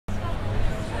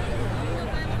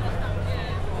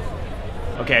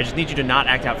Okay, I just need you to not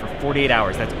act out for 48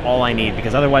 hours. That's all I need,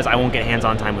 because otherwise I won't get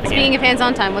hands-on time with the game. Speaking of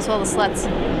hands-on time, what's with all the sluts?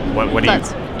 What do you...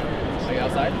 Sluts. Are you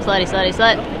outside? Slutty, slutty,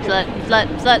 slut.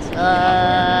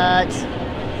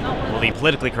 Well, the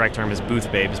politically correct term is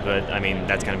booth babes, but, I mean,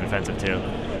 that's kind of offensive, too.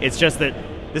 It's just that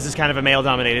this is kind of a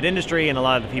male-dominated industry, and a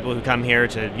lot of the people who come here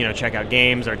to, check out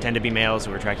games tend to be males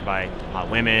who are attracted by hot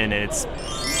women, and it's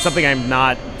something I'm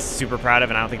not super proud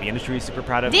of, and I don't think the industry is super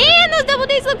proud of. Damn, those double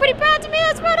Ds look pretty proud to me.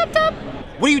 That's right up top.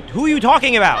 Who are you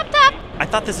talking about? Up top. I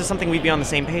thought this is something we'd be on the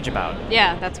same page about.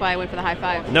 Yeah, that's why I went for the high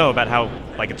five. No, about how,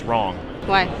 it's wrong.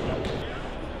 Why?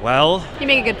 Well... You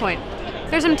make a good point.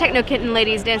 There's some techno kitten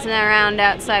ladies dancing around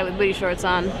outside with booty shorts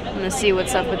on. I'm gonna see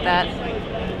what's up with that.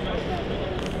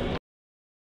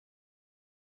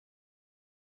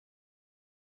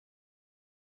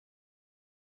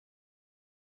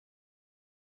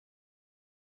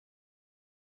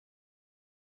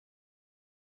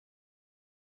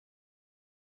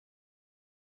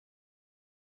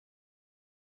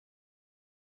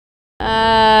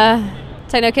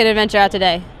 Techno Kid Adventure out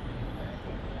today.